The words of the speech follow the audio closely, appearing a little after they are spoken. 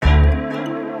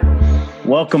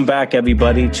Welcome back,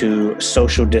 everybody, to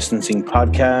Social Distancing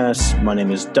Podcast. My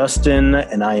name is Dustin,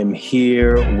 and I am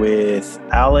here with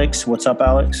Alex. What's up,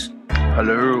 Alex?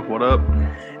 Hello, what up?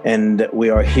 And we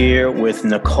are here with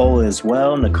Nicole as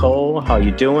well. Nicole, how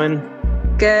you doing?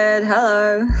 Good,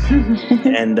 hello.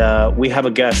 And we have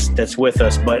a guest that's with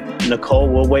us, but Nicole,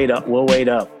 we'll wait up.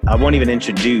 I won't even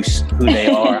introduce who they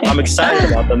are. I'm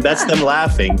excited about them. That's them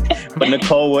laughing. But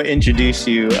Nicole will introduce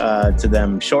you to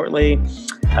them shortly.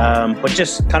 But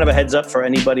just kind of a heads up for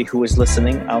anybody who is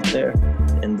listening out there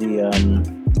in the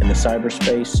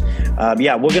cyberspace.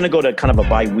 We're going to go to kind of a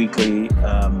bi-weekly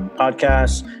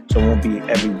podcast, so it won't be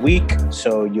every week.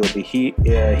 So you'll be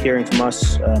hearing from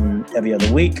us every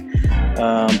other week.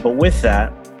 But with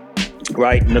that,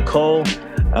 right, Nicole,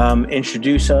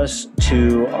 introduce us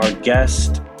to our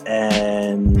guest,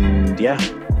 and yeah.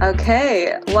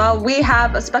 Okay, well, we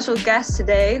have a special guest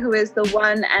today who is the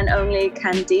one and only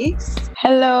Candice.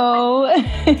 Hello.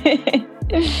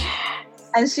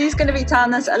 And she's going to be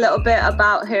telling us a little bit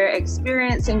about her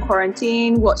experience in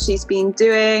quarantine, what she's been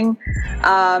doing,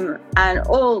 and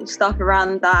all stuff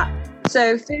around that.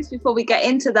 So first, before we get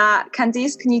into that,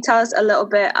 Candice, can you tell us a little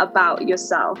bit about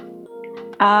yourself?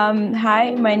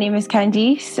 Hi, my name is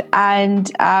Candice,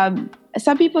 and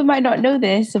some people might not know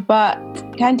this, but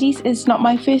Candice is not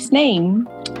my first name.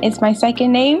 It's my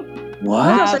second name.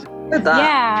 What?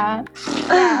 Yeah.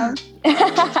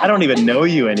 I don't even know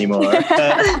you anymore.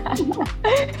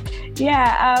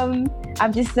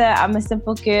 I'm a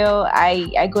simple girl.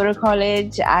 I go to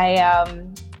college. I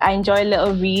enjoy a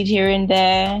little read here and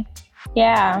there.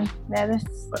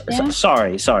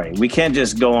 Sorry. We can't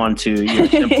just go on to your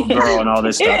simple girl and all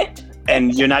this stuff.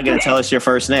 And you're not going to tell us your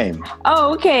first name.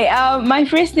 Oh, okay. My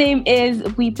first name is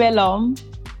Weepelom.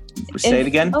 Say it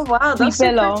again. Oh, wow. That's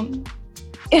Weepelom.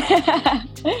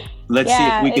 Let's see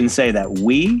if we can say that.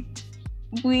 We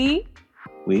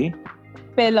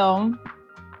belong.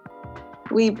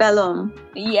 We belong.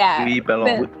 Yeah. We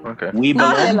belong. Okay. We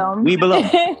belong. We belong.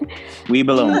 We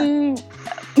belong.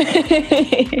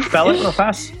 Spell it real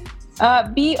fast.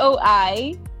 Boipelo.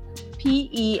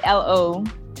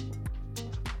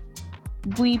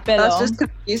 We belong. Let's just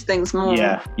confuse things more.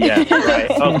 Yeah,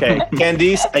 right. Okay.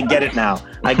 Candice, I get it now.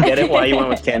 I get it why you went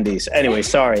with Candice. Anyway,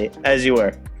 sorry. As you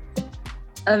were.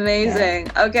 Amazing.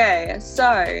 Yeah. Okay,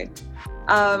 so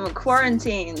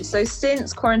quarantine. So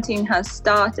since quarantine has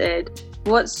started,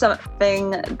 what's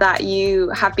something that you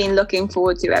have been looking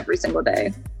forward to every single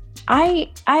day?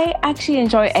 I actually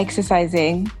enjoy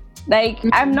exercising.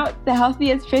 I'm not the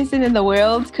healthiest person in the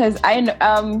world because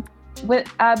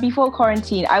before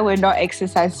quarantine, I would not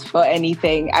exercise for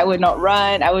anything. I would not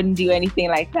run. I wouldn't do anything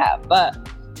like that. But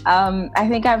I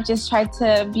think I've just tried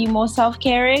to be more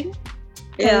self-caring.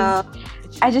 Yeah.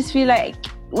 I just feel like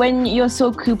when you're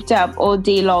so cooped up all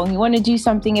day long, you want to do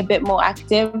something a bit more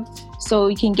active so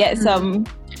you can get some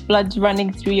blood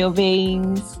running through your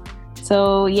veins.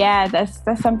 So yeah, that's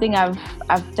something I've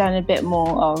done a bit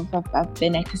more of. I've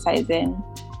been exercising.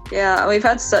 Yeah, we've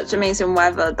had such amazing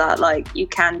weather that you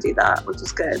can do that, which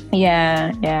is good.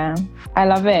 Yeah, I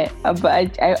love it.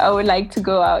 But I would like to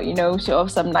go out, show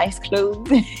off some nice clothes.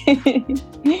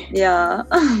 Yeah.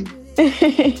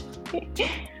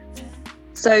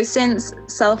 So since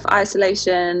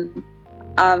self-isolation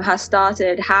has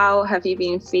started, how have you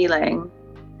been feeling?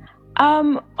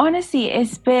 Honestly,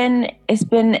 it's been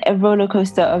a roller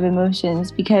coaster of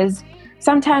emotions because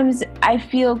sometimes I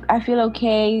feel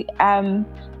okay.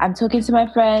 I'm talking to my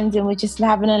friends and we're just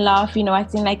having a laugh,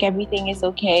 acting like everything is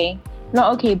okay.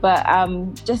 Not okay, but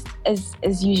just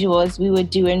as usual as we would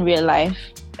do in real life,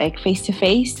 like face to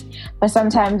face. But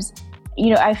sometimes,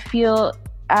 I feel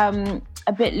a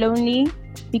bit lonely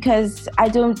because I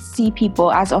don't see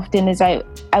people as often as I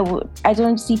would. I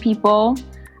don't see people.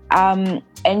 And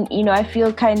I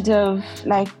feel kind of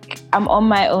like I'm on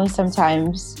my own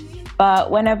sometimes. But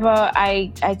whenever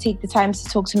I take the time to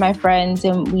talk to my friends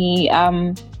and we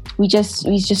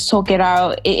just talk it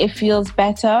out, it feels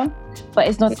better. But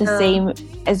it's not the same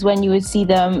as when you would see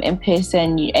them in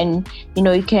person and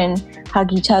you can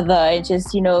hug each other and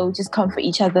just comfort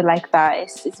each other like that.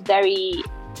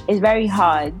 It's very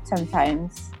hard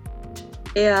sometimes.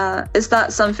 Yeah, is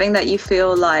that something that you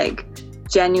feel like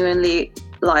generally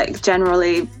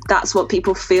that's what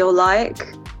people feel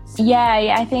like?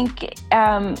 Yeah, I think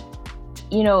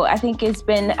I think it's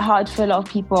been hard for a lot of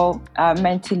people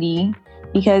mentally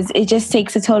because it just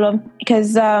takes a toll on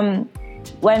because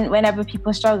whenever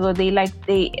people struggle they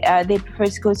prefer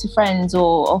to go to friends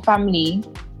or family,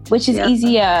 which is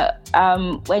easier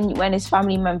when it's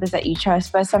family members that you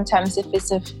trust. But sometimes if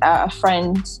it's a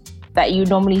friend that you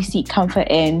normally seek comfort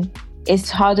in, it's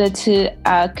harder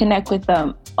to connect with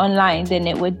them online than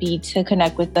it would be to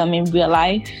connect with them in real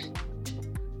life.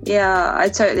 Yeah, I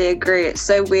totally agree. It's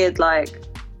so weird, like,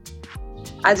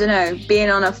 I don't know, being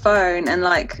on a phone, and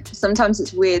like sometimes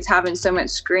it's weird having so much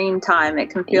screen time. It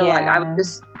can feel like I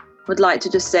would like to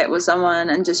just sit with someone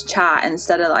and just chat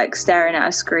instead of like staring at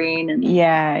a screen. And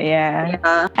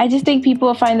yeah. I just think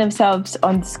people find themselves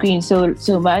on the screen so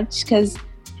much, because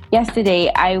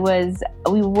yesterday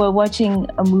we were watching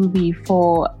a movie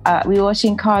we were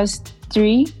watching Cars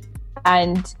 3,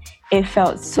 and it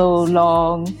felt so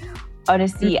long.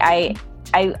 Honestly, after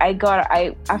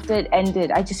it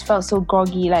ended, I just felt so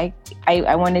groggy. Like I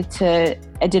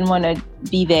didn't want to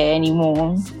be there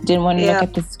anymore. Didn't want to look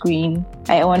at the screen.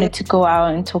 I wanted to go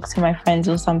out and talk to my friends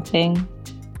or something.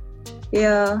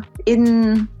 Yeah.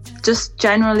 In just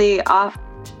generally,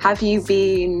 have you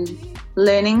been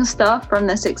learning stuff from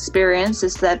this experience?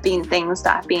 Has there been things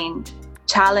that have been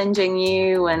challenging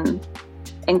you and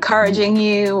encouraging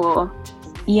you? Or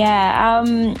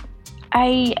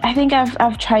I think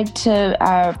I've tried to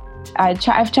I've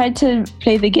tried to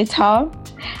play the guitar.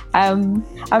 I'm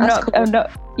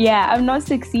not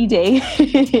succeeding,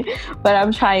 but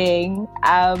I'm trying.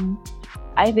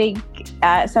 I think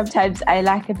sometimes I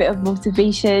lack a bit of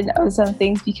motivation on some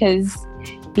things because,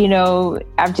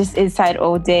 I'm just inside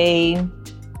all day.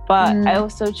 But I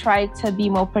also try to be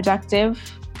more productive.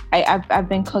 I've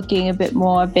been cooking a bit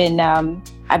more. I've been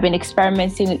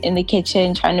experimenting in the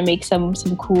kitchen, trying to make some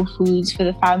cool foods for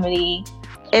the family.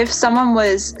 If someone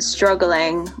was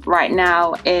struggling right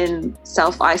now in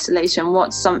self-isolation,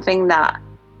 what's something that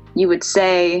you would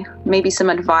say, maybe some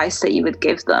advice that you would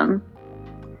give them?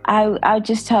 I'll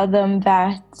just tell them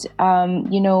that,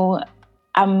 I'm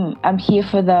here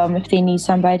for them if they need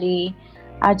somebody.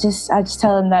 I just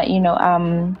tell them that,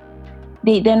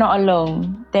 they're not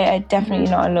alone. They're definitely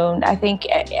not alone. I think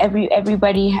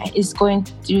everybody is going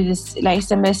through this, like,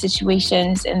 similar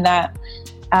situations, in that,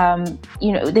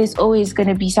 there's always going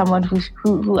to be someone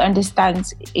who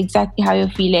understands exactly how you're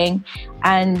feeling.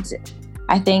 And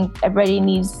I think everybody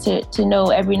needs to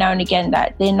know every now and again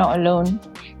that they're not alone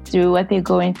through what they're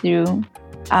going through.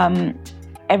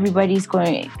 Everybody's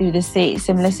going through the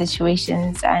similar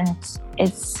situations, and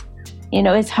it's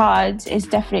hard. It's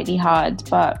definitely hard,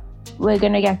 but we're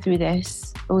going to get through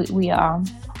this. We are.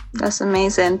 That's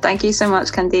amazing. Thank you so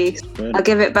much, Candice. Good. I'll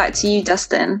give it back to you,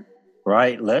 Dustin.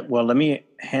 Right. Let me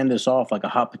hand this off like a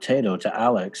hot potato to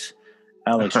Alex.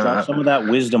 Alex, drop some of that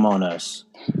wisdom on us.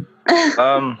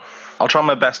 I'll try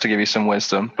my best to give you some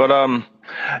wisdom. But I've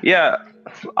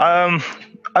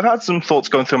had some thoughts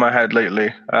going through my head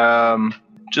lately.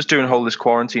 Just doing this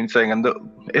quarantine thing, and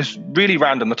it's really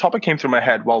random. The topic came through my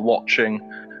head while watching,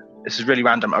 this is really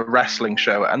random, a wrestling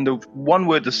show. And the one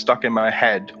word that stuck in my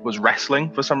head was wrestling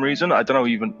for some reason. I don't know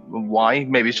even why.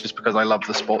 Maybe it's just because I love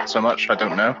the sport so much. I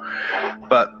don't know.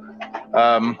 But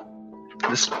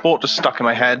the sport just stuck in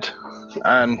my head.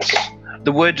 And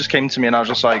the word just came to me, and I was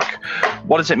just like,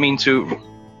 what does it mean to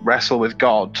wrestle with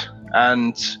God?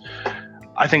 And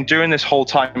I think during this whole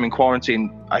time in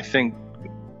quarantine, I think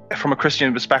from a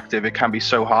Christian perspective, it can be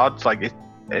so hard. Like it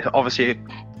obviously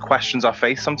questions our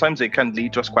faith. Sometimes it can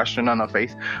lead to us questioning on our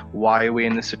faith. Why are we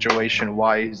in this situation?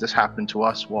 Why is this happening to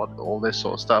us? What, all this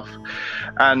sort of stuff.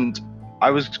 And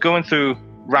I was going through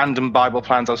random Bible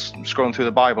plans. I was scrolling through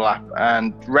the Bible app,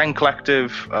 and Ren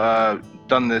Collective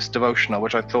done this devotional,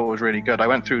 which I thought was really good. I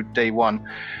went through day one,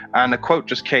 and a quote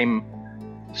just came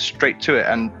straight to it.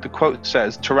 And the quote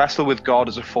says, "To wrestle with God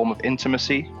is a form of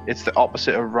intimacy. It's the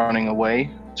opposite of running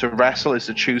away. To wrestle is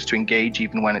to choose to engage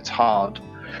even when it's hard."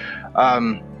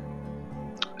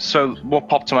 So what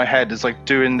popped to my head is, like,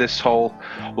 during this whole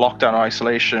lockdown or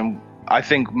isolation, I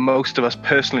think most of us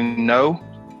personally know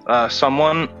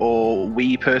someone, or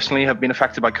we personally have been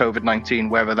affected by COVID-19,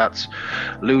 whether that's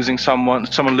losing someone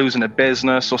losing a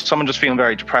business, or someone just feeling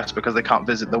very depressed because they can't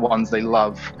visit the ones they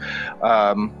love,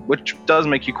 which does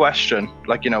make you question,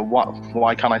 like,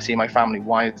 why can't I see my family?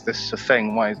 Why is this a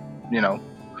thing? Why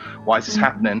is this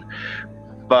happening?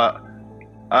 But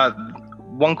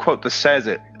one quote that says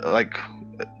it, like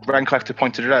Ren Collector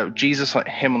pointed it out, Jesus, like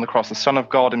him on the cross, the Son of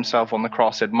God himself on the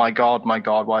cross, said, my God,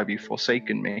 why have you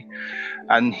forsaken me?"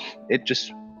 And it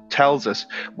just tells us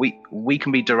we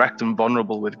can be direct and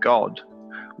vulnerable with God.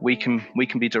 We can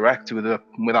be direct with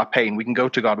our pain. We can go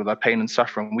to God with our pain and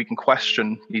suffering. We can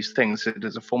question these things. It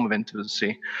is a form of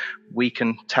intimacy. We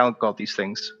can tell God these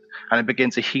things, and it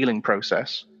begins a healing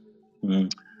process.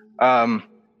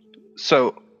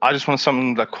 So I just want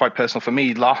something that's quite personal for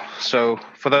me. So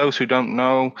for those who don't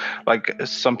know, like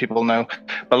some people know,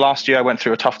 but last year I went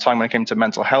through a tough time when it came to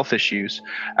mental health issues.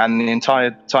 And the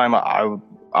entire time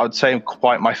I would say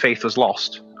my faith was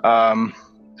lost,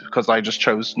 because I just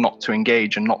chose not to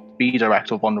engage and not be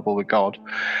direct or vulnerable with God.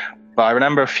 But I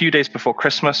remember a few days before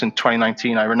Christmas in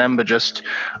 2019, I remember just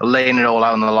laying it all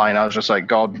out on the line. I was just like,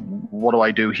 God, what do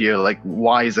I do here? Like,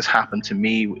 why has this happened to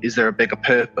me? Is there a bigger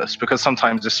purpose? Because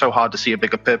sometimes it's so hard to see a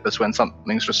bigger purpose when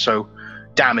something's just so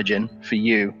damaging for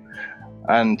you.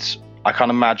 And I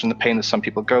can't imagine the pain that some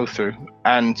people go through.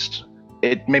 And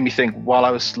it made me think, while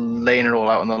I was laying it all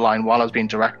out on the line, while I was being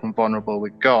direct and vulnerable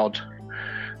with God,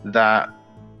 that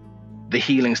the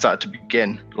healing started to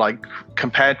begin. Like,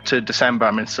 compared to December,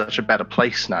 I'm in such a better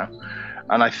place now.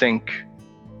 And I think,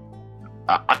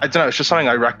 I don't know, it's just something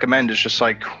I recommend. It's just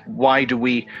like, why do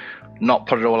we not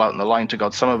put it all out on the line to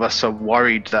God? Some of us are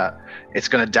worried that it's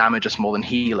going to damage us more than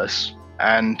heal us.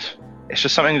 And it's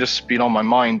just something that's been on my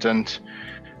mind. And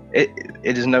it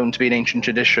is known to be an ancient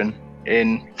tradition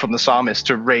from the psalmist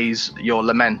to raise your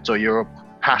lament or your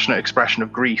passionate expression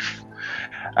of grief.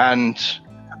 And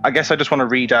I guess I just want to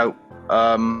read out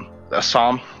a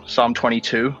Psalm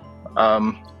 22,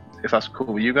 if that's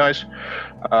cool with you guys.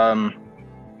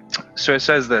 So it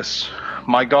says this: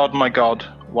 my God,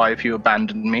 why have you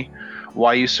abandoned me? Why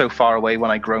are you so far away when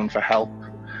I groan for help?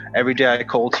 Every day I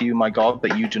call to you, my God,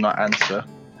 but you do not answer.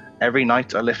 Every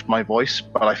night I lift my voice,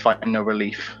 but I find no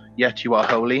relief. Yet you are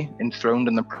holy, enthroned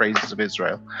in the praises of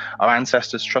Israel. Our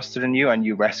ancestors trusted in you, and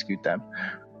you rescued them.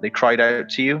 They cried out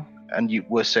to you, and you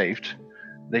were saved.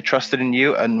 They trusted in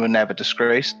you and were never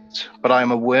disgraced. But I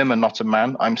am a worm and not a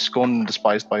man. I'm scorned and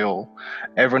despised by all.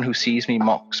 Everyone who sees me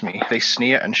mocks me. They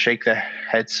sneer and shake their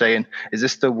heads, saying, is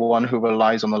this the one who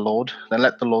relies on the Lord? Then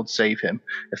let the Lord save him.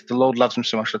 If the Lord loves him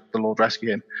so much, let the Lord rescue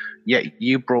him. Yet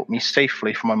you brought me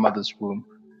safely from my mother's womb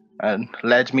and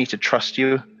led me to trust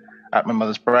you at my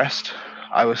mother's breast.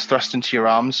 I was thrust into your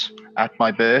arms at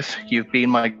my birth. You've been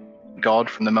my God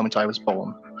from the moment I was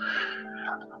born.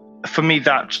 For me,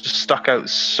 that just stuck out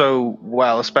so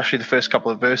well, especially the first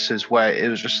couple of verses, where it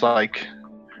was just like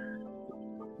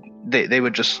they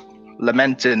were just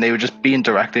lamenting, they were just being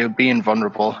direct, they were being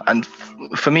vulnerable. And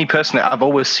for me personally, I've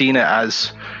always seen it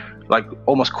as like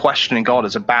almost questioning God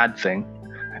as a bad thing.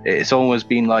 It's always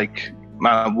been like,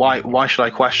 man, why should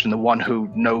I question the one who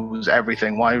knows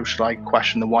everything? Why should I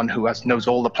question the one who knows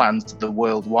all the plans of the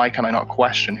world? Why can I not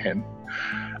question him?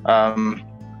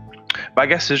 But I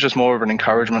guess it's just more of an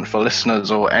encouragement for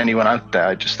listeners or anyone out there.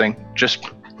 I just think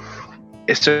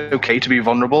it's okay to be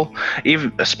vulnerable,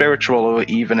 even a spiritual or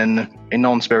even in a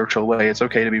non-spiritual way. It's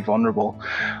okay to be vulnerable.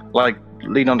 Like,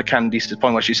 lean on to Candice's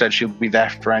point where she said she'll be there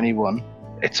for anyone.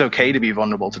 It's okay to be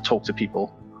vulnerable, to talk to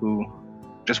people who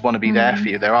just want to be there for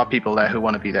you. There are people there who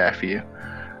want to be there for you.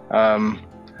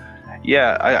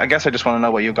 I guess I just want to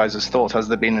know what your guys' thoughts. Has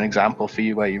there been an example for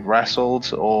you where you've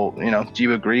wrestled, or do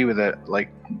you agree with it? Like,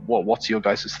 what's your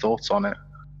guys' thoughts on it?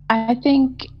 I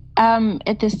think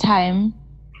at this time,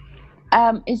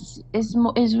 it's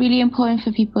really important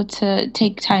for people to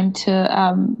take time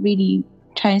to really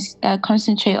try and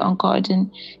concentrate on God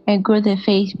and grow their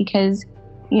faith, because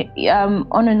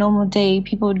on a normal day,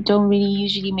 people don't really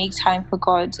usually make time for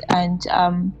God. And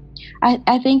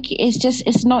I think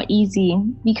it's not easy,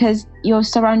 because you're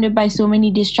surrounded by so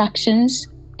many distractions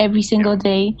every single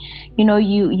day.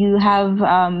 You have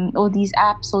all these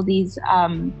apps, all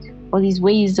these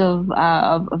ways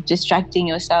of distracting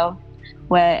yourself,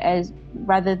 whereas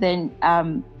rather than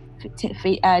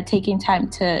taking time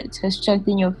to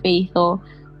strengthen your faith or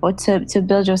to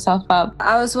build yourself up.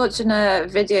 I was watching a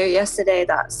video yesterday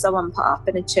that someone put up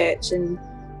in a church, and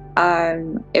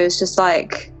it was just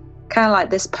like kind of like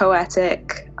this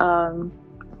poetic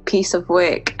piece of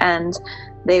work, and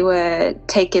they were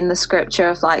taking the scripture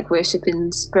of like worship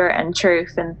in spirit and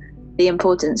truth, and the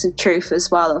importance of truth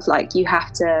as well, of like you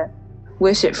have to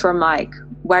worship from like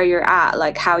where you're at,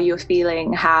 like how you're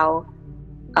feeling, how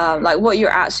like what you're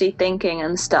actually thinking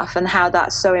and stuff, and how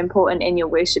that's so important in your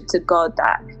worship to God,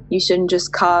 that you shouldn't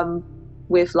just come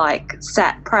with like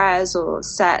set prayers or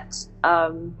set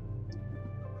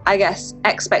I guess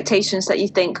expectations that you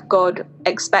think God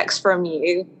expects from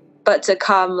you, but to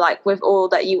come like with all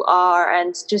that you are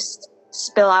and just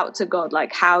spill out to God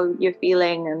like how you're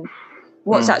feeling and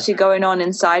what's actually going on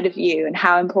inside of you, and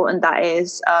how important that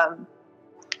is. And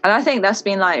I think that's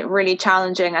been like really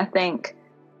challenging. I think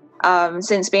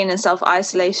since being in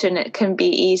self-isolation, it can be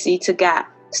easy to get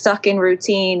stuck in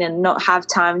routine and not have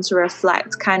time to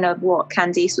reflect, kind of what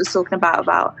Candice was talking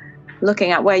about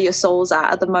looking at where your soul's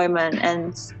at the moment.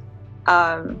 And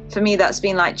for me, that's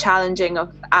been like challenging,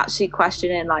 of actually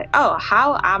questioning like, oh,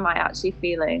 how am I actually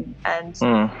feeling, and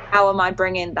how am I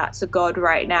bringing that to God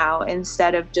right now,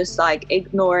 instead of just like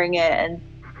ignoring it and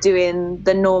doing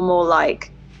the normal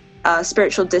like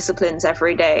spiritual disciplines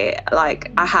every day,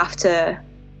 like I have to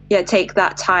take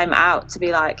that time out to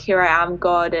be like, here I am,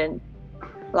 God, and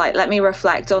like let me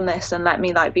reflect on this and let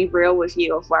me like be real with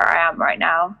you of where I am right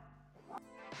now.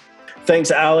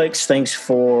 Thanks, Alex. Thanks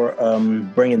for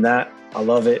bringing that. I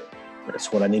love it.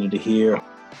 That's what I needed to hear.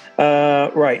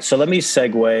 Right. So let me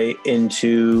segue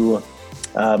into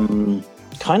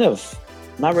kind of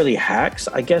not really hacks.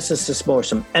 I guess it's just more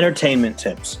some entertainment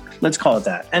tips. Let's call it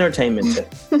that. Entertainment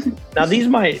tips. Now, these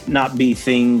might not be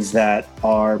things that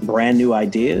are brand new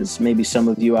ideas. Maybe some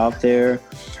of you out there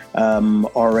are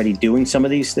already doing some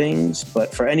of these things.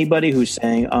 But for anybody who's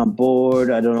saying, I'm bored,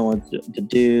 I don't know what to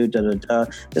do,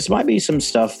 this might be some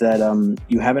stuff that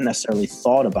you haven't necessarily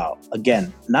thought about.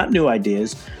 Again, not new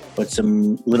ideas, but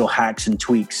some little hacks and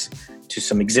tweaks to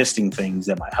some existing things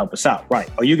that might help us out. Right.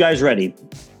 Are you guys ready?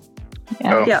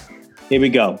 Yeah. Here we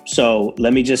go. So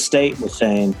let me just state with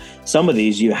saying some of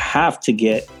these you have to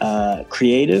get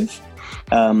creative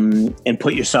and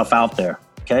put yourself out there.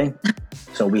 Okay.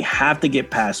 So we have to get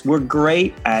past. We're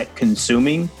great at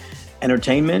consuming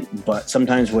entertainment, but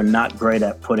sometimes we're not great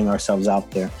at putting ourselves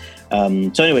out there.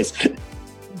 So anyways,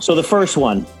 so the first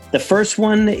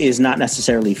one is not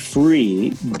necessarily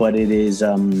free, but it is,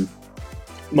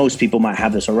 most people might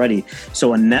have this already.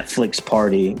 So a Netflix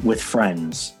party with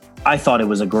friends. I thought it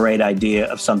was a great idea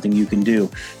of something you can do.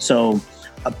 So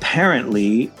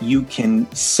apparently you can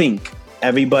sync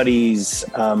everybody's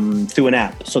through an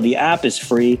app. So the app is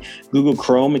free, Google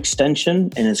Chrome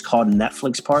extension, and it's called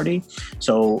Netflix Party.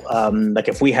 So like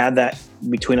if we had that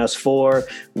between us four,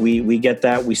 we get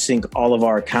that, we sync all of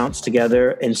our accounts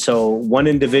together. And so one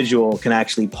individual can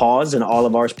actually pause and all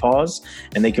of ours pause,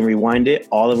 and they can rewind it.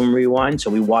 All of them rewind.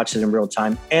 So we watch it in real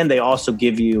time. And they also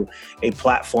give you a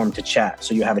platform to chat.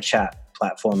 So you have a chat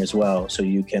platform as well. So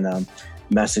you can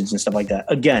message and stuff like that.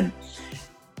 Again,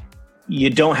 you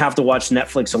don't have to watch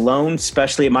Netflix alone,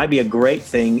 especially it might be a great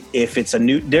thing if it's a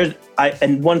new,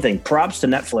 and one thing, props to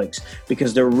Netflix,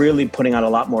 because they're really putting out a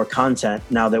lot more content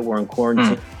now that we're in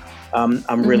quarantine.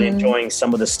 I'm really enjoying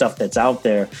some of the stuff that's out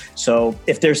there. So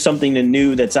if there's something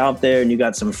new that's out there and you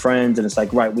got some friends and it's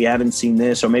like, right, we haven't seen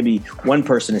this, or maybe one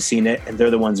person has seen it and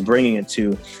they're the ones bringing it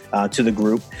to the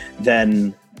group,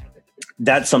 then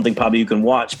that's something probably you can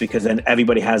watch, because then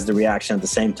everybody has the reaction at the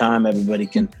same time. Everybody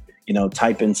can,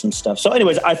 type in some stuff. So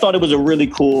anyways, I thought it was a really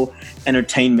cool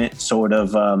entertainment sort of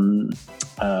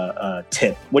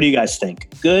tip. What do you guys think?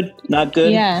 Good? Not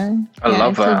good? Yeah. I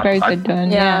love that. A very good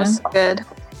one. Yeah, it's good.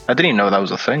 I didn't even know that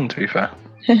was a thing, to be fair.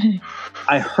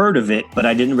 I heard of it, but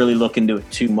I didn't really look into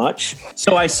it too much.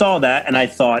 So I saw that and I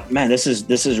thought, man, this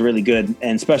is really good.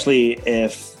 And especially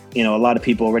if, a lot of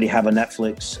people already have a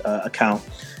Netflix account,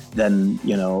 then,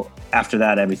 after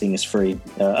that, everything is free.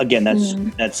 Again,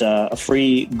 that's a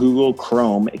free Google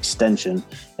Chrome extension.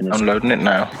 And it's, I'm loading it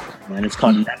now. And it's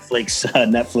called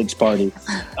Netflix Party.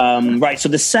 Right. So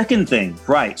the second thing,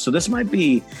 right. So this might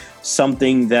be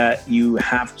something that you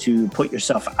have to put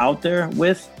yourself out there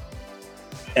with.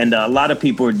 And a lot of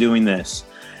people are doing this.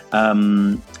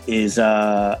 And it's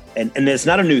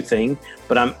not a new thing,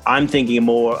 but I'm thinking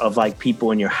more of like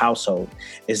people in your household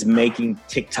is making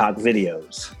TikTok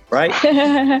videos, right?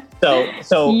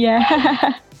 so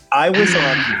yeah. I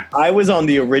was on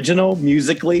the original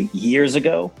Musical.ly years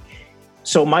ago.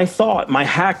 So my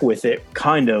hack with it,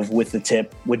 kind of with the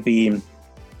tip, would be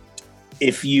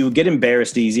if you get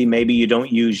embarrassed easy, maybe you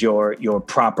don't use your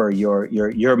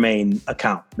main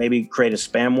account. Maybe create a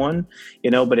spam one,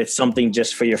 but it's something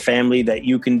just for your family that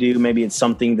you can do. Maybe it's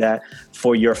something that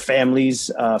for your family's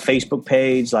Facebook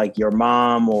page, like your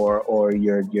mom or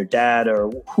your dad or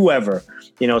whoever,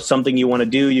 something you want to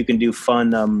do. You can do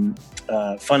fun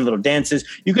little dances.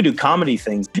 You could do comedy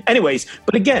things. Anyways,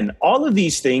 but again, all of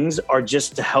these things are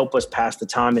just to help us pass the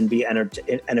time and be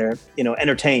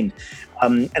entertained.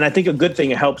 And I think a good thing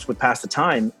that helps with pass the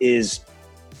time is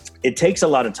it takes a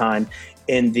lot of time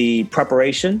in the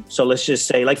preparation. So let's just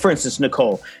say, like, for instance,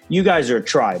 Nicole, you guys are a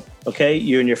tribe, okay?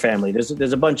 You and your family.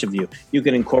 There's a bunch of you. You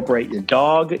can incorporate your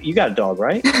dog. You got a dog,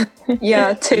 right?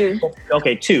 Yeah, 2.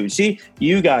 Okay, 2. See,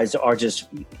 you guys are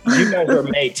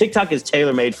made. TikTok is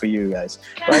tailor-made for you guys,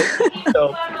 right?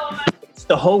 So it's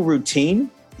the whole routine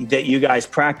that you guys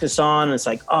practice on. It's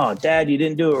like, oh, Dad, you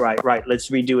didn't do it right. Right, let's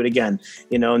redo it again.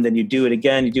 And then you do it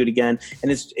again.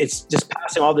 And it's just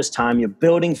passing all this time. You're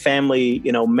building family,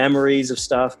 memories of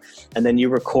stuff, and then you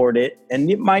record it. And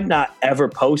you might not ever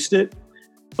post it,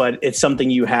 but it's something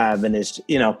you have, and it's,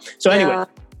 So anyway, yeah.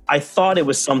 I thought it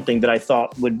was something that I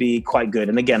thought would be quite good.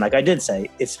 And again, like I did say,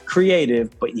 it's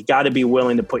creative, but you got to be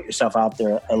willing to put yourself out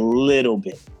there a little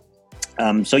bit.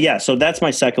 So that's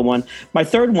my second one. My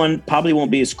third one probably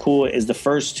won't be as cool as the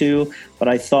first two, but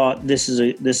I thought this is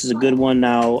a good one.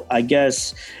 Now, I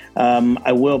guess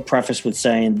I will preface with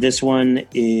saying this one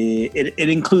it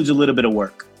includes a little bit of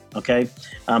work, okay,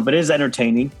 but it is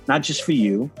entertaining, not just for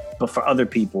you, but for other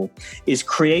people. Is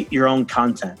create your own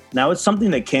content. Now, it's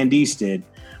something that Candice did.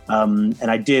 And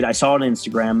I saw it on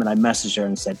Instagram and I messaged her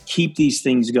and said, keep these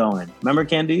things going. Remember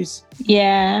Candice?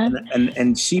 Yeah.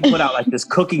 And she put out like this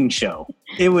cooking show.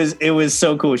 It was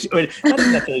so cool. Not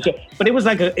exactly a show, but it was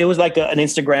like an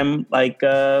Instagram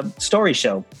story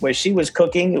show where she was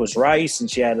cooking. It was rice and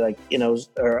she had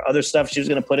or other stuff she was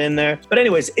going to put in there. But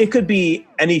anyways, it could be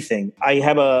anything. I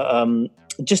have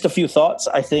just a few thoughts,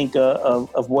 I think,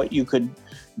 of what you could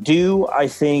do. I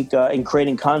think in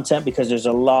creating content, because there's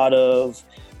a lot of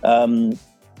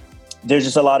there's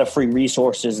just a lot of free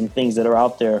resources and things that are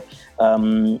out there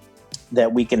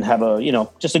that we can have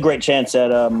just a great chance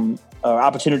at or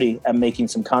opportunity at making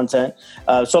some content.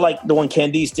 So like the one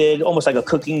Candice did, almost like a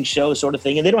cooking show sort of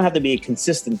thing. And they don't have to be a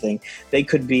consistent thing. They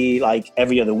could be like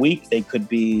every other week. They could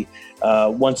be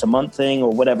once a month thing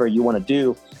or whatever you want to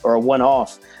do, or a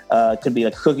one-off. It could be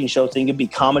like a cooking show thing. It could be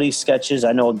comedy sketches.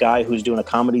 I know a guy who's doing a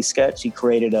comedy sketch. He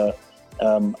created a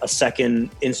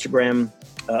second Instagram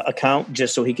account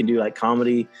just so he can do like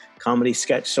comedy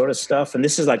sketch sort of stuff. And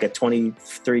this is like a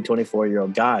 23,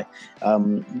 24-year-old guy.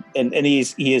 And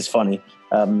he is funny.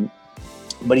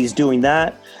 But he's doing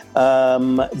that.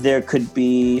 There could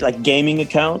be like gaming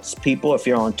accounts, people, if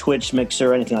you're on Twitch,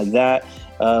 Mixer, anything like that.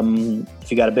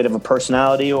 If you got a bit of a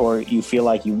personality or you feel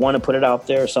like you want to put it out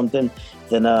there or something,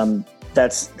 then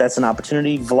that's an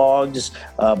opportunity. Vlogs,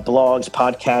 blogs,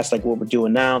 podcasts, like what we're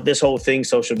doing now. This whole thing,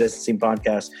 social distancing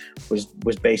podcast, was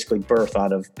basically birthed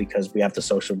out of because we have to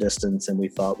social distance and we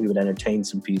thought we would entertain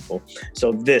some people.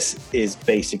 So this is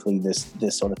basically this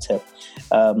sort of tip.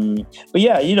 But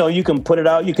yeah, you can put it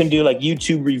out. You can do like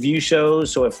YouTube review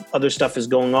shows. So if other stuff is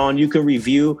going on, you can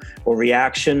review or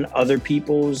reaction other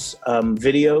people's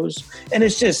videos. And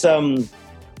it's just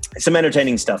some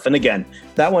entertaining stuff. And again,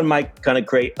 that one might kind of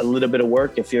create a little bit of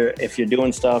work if you're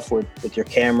doing stuff with your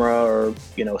camera or,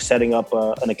 setting up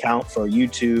an account for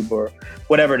YouTube or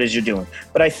whatever it is you're doing.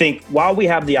 But I think while we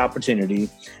have the opportunity,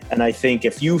 and I think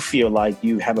if you feel like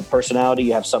you have a personality,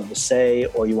 you have something to say,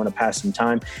 or you want to pass some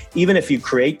time, even if you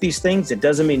create these things, it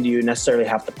doesn't mean you necessarily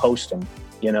have to post them.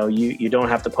 You don't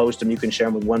have to post them. You can share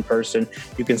them with one person.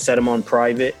 You can set them on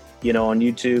private, on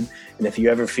YouTube. And if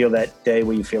you ever feel that day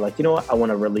where you feel like, I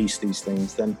want to release these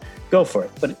things, then go for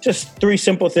it. But just 3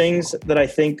 simple things that I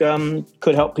think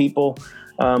could help people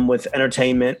with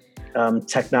entertainment,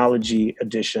 technology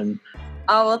edition.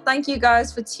 Oh, well, thank you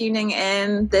guys for tuning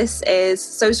in. This is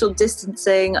Social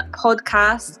Distancing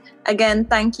Podcast. Again,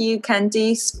 thank you,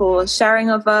 Candice, for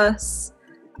sharing with us.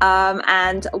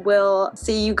 And we'll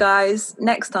see you guys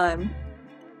next time.